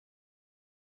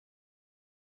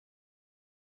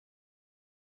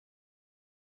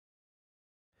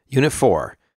Unit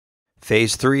 4,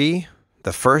 Phase 3,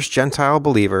 the first Gentile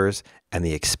believers, and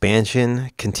the expansion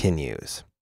continues.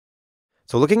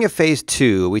 So looking at Phase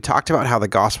 2, we talked about how the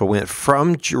gospel went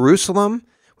from Jerusalem,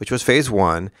 which was Phase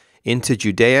 1, into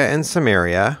Judea and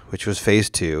Samaria, which was Phase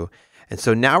 2. And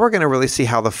so now we're going to really see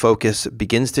how the focus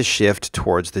begins to shift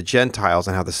towards the Gentiles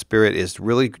and how the Spirit is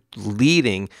really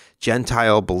leading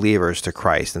Gentile believers to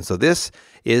Christ. And so this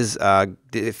is,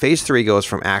 Phase 3 goes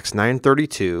from Acts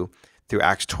 9:32 through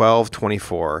Acts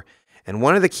 12:24. And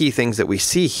one of the key things that we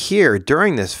see here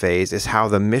during this phase is how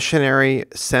the missionary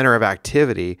center of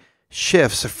activity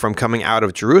shifts from coming out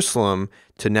of Jerusalem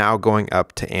to now going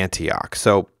up to Antioch.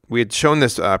 So we had shown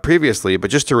this previously,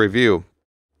 but just to review,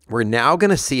 we're now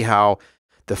going to see how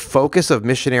the focus of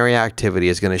missionary activity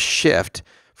is going to shift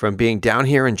from being down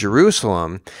here in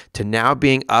Jerusalem to now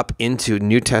being up into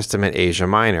New Testament Asia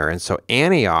Minor. And so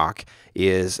Antioch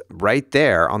is right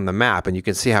there on the map, and you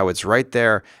can see how it's right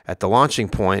there at the launching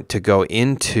point to go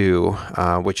into,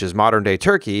 which is modern-day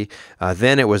Turkey.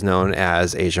 Then it was known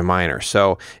as Asia Minor.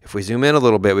 So if we zoom in a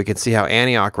little bit, we can see how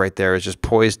Antioch right there is just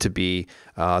poised to be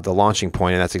the launching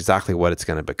point, and that's exactly what it's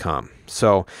going to become.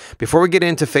 So before we get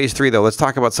into Phase 3, though, let's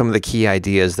talk about some of the key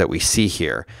ideas that we see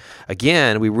here.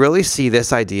 Again, we really see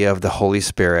this idea of the Holy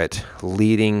Spirit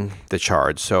leading the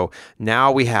charge. So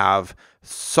now we have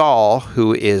Saul,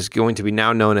 who is going to be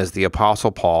now known as the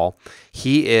Apostle Paul.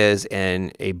 He is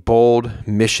a bold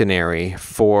missionary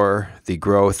for the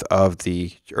growth of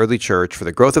the early church, for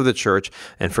the growth of the church,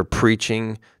 and for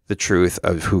preaching the truth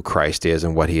of who Christ is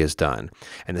and what he has done.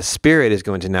 And the Spirit is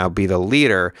going to now be the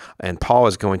leader, and Paul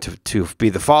is going to be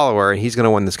the follower, and he's going to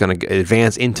one that's going to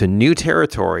advance into new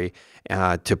territory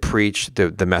to preach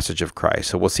the message of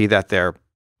Christ. So we'll see that there.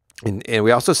 And we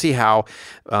also see how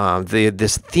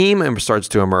this theme starts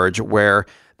to emerge where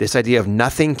this idea of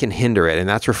nothing can hinder it, and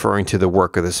that's referring to the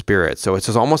work of the Spirit. So it's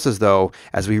almost as though,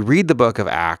 as we read the book of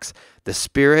Acts, the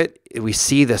Spirit, we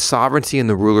see the sovereignty and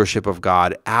the rulership of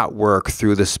God at work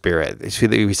through the Spirit.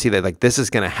 We see that like this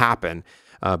is going to happen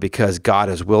because God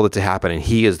has willed it to happen, and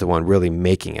he is the one really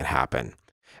making it happen.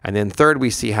 And then third,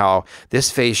 we see how this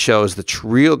phase shows the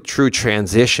true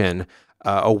transition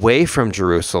away from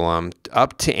Jerusalem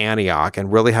up to Antioch,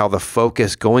 and really how the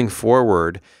focus going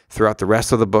forward throughout the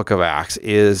rest of the book of Acts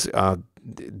is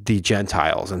the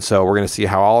Gentiles. And so we're going to see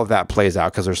how all of that plays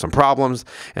out, because there's some problems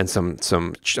and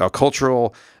some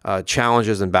cultural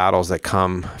challenges and battles that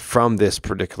come from this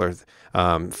particular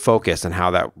focus, and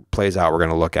how that plays out we're going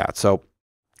to look at. So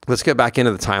let's get back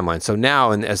into the timeline. So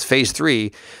now, as Phase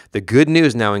 3, the good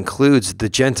news now includes the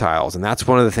Gentiles, and that's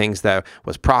one of the things that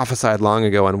was prophesied long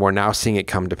ago, and we're now seeing it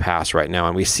come to pass right now.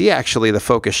 And we see actually the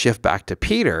focus shift back to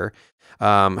Peter,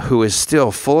 who is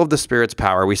still full of the Spirit's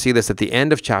power. We see this at the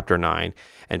end of chapter 9.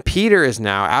 And Peter is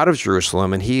now out of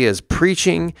Jerusalem, and he is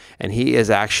preaching, and he is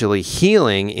actually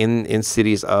healing in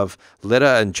cities of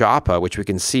Lydda and Joppa, which we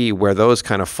can see where those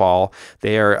kind of fall.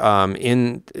 They are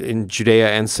in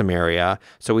Judea and Samaria.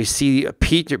 So we see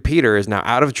Peter is now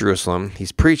out of Jerusalem.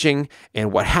 He's preaching,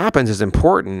 and what happens is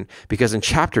important, because in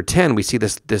chapter 10, we see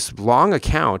this long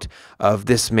account of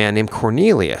this man named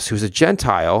Cornelius, who's a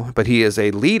Gentile, but he is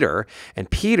a leader, and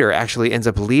Peter actually ends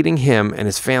up leading him and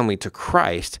his family to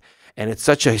Christ. And it's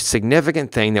such a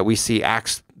significant thing that we see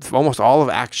almost all of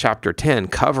Acts chapter 10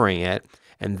 covering it.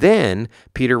 And then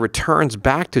Peter returns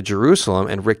back to Jerusalem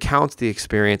and recounts the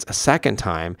experience a second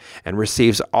time and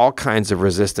receives all kinds of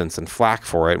resistance and flack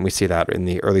for it. And we see that in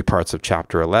the early parts of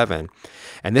chapter 11.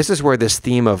 And this is where this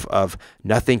theme of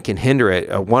nothing can hinder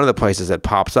it, one of the places that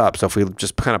pops up. So if we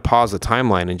just kind of pause the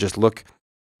timeline and just look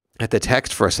at the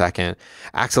text for a second,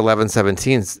 Acts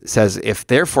 11:17 says, if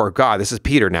therefore God, this is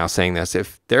Peter now saying this,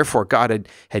 if therefore God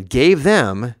had gave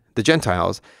them, the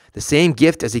Gentiles, the same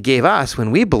gift as he gave us when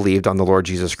we believed on the Lord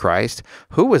Jesus Christ,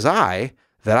 who was I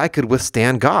that I could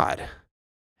withstand God?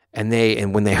 And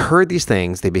when they heard these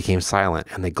things, they became silent,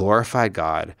 and they glorified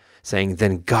God, saying,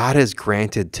 then God has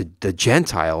granted to the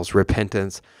Gentiles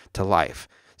repentance to life.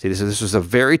 See, this was a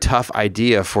very tough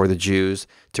idea for the Jews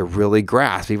to really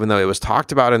grasp, even though it was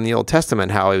talked about in the Old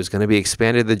Testament how it was going to be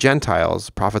expanded to the Gentiles,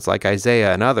 prophets like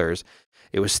Isaiah and others.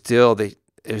 It was still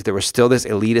there was still this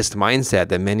elitist mindset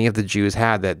that many of the Jews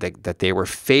had, that they were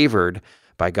favored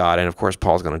by God. And of course,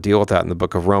 Paul's going to deal with that in the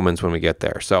book of Romans when we get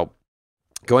there. So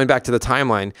going back to the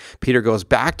timeline, Peter goes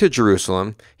back to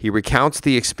Jerusalem. He recounts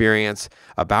the experience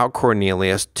about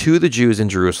Cornelius to the Jews in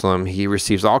Jerusalem. He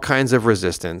receives all kinds of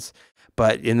resistance.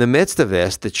 But in the midst of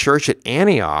this, the church at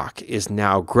Antioch is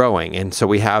now growing. And so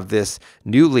we have this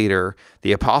new leader,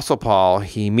 the Apostle Paul.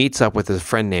 He meets up with his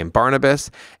friend named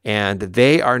Barnabas, and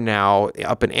they are now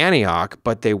up in Antioch,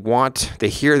 but they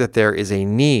hear that there is a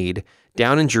need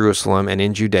down in Jerusalem and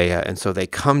in Judea. And so they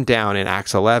come down in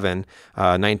Acts 11,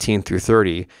 19 through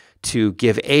 30, to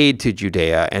give aid to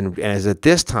Judea. And as at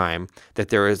this time that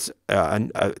there is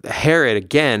Herod,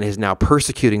 again, is now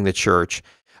persecuting the church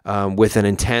with an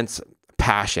intense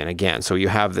passion again. So you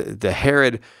have the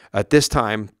Herod at this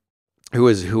time who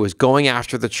is going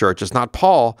after the church. It's not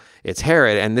Paul, it's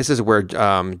Herod. And this is where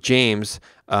James,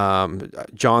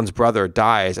 John's brother,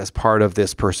 dies as part of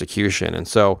this persecution. And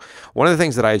so one of the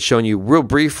things that I had shown you real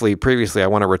briefly previously, I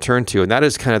want to return to, and that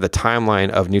is kind of the timeline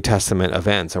of New Testament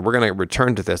events. And we're going to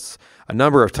return to this a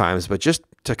number of times, but just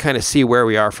to kind of see where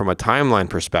we are from a timeline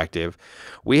perspective,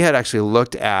 we had actually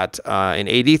looked at in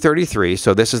AD 33,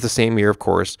 so this is the same year, of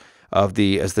course, as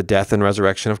the death and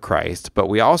resurrection of Christ. But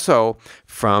we also,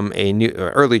 from a new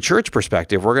early church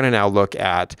perspective, we're going to now look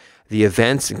at the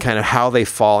events and kind of how they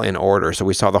fall in order. So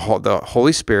we saw the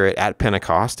Holy Spirit at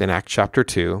Pentecost in Acts chapter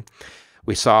 2.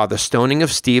 We saw the stoning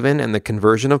of Stephen and the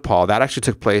conversion of Paul. That actually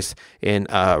took place in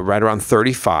right around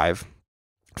 35.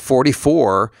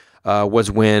 44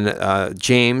 was when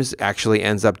James actually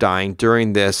ends up dying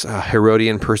during this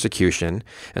Herodian persecution.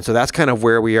 And so that's kind of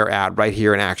where we are at right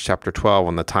here in Acts chapter 12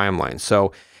 on the timeline.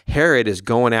 So Herod is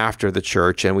going after the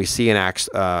church, and we see in Acts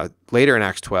later in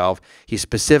Acts 12, he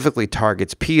specifically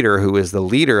targets Peter, who is the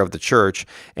leader of the church,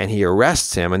 and he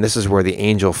arrests him. And this is where the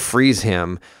angel frees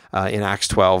him in Acts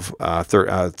 12,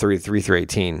 33 through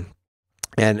 18.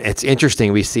 And it's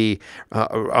interesting, we see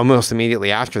almost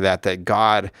immediately after that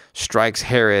God strikes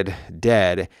Herod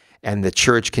dead and the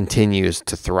church continues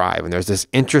to thrive. And there's this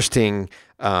interesting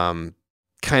kind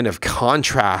of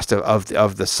contrast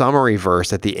of the summary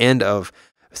verse at the end of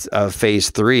phase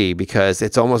 3, because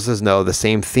it's almost as though the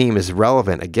same theme is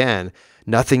relevant again.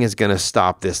 Nothing is going to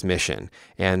stop this mission.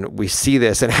 And we see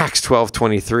this in Acts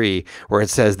 12:23, where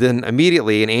it says, "Then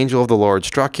immediately an angel of the Lord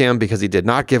struck him because he did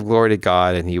not give glory to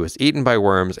God, and he was eaten by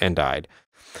worms and died."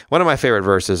 One of my favorite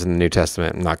verses in the New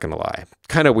Testament, I'm not going to lie.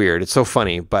 Kind of weird. It's so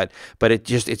funny, but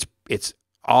it's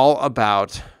all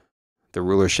about the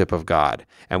rulership of God.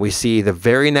 And we see the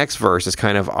very next verse is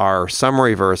kind of our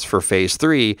summary verse for phase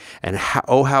 3, and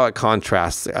how it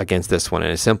contrasts against this one.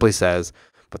 And it simply says,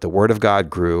 "But the word of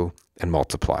God grew and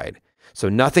multiplied." So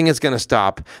nothing is going to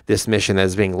stop this mission that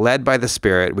is being led by the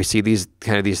Spirit. We see these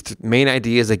main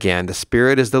ideas again. The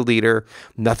Spirit is the leader.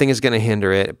 Nothing is going to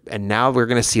hinder it. And now we're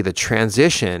going to see the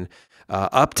transition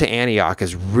up to Antioch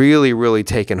is really, really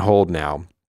taken hold now.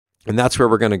 And that's where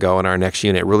we're going to go in our next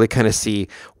unit, really kind of see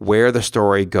where the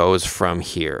story goes from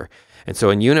here. And so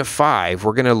in Unit 5,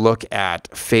 we're going to look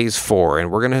at Phase 4,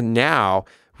 and we're going to now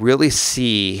really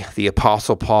see the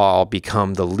Apostle Paul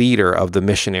become the leader of the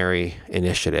missionary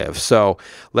initiative. So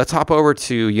let's hop over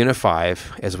to Unit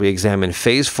 5 as we examine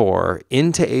Phase 4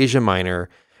 into Asia Minor,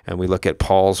 and we look at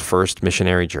Paul's first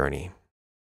missionary journey.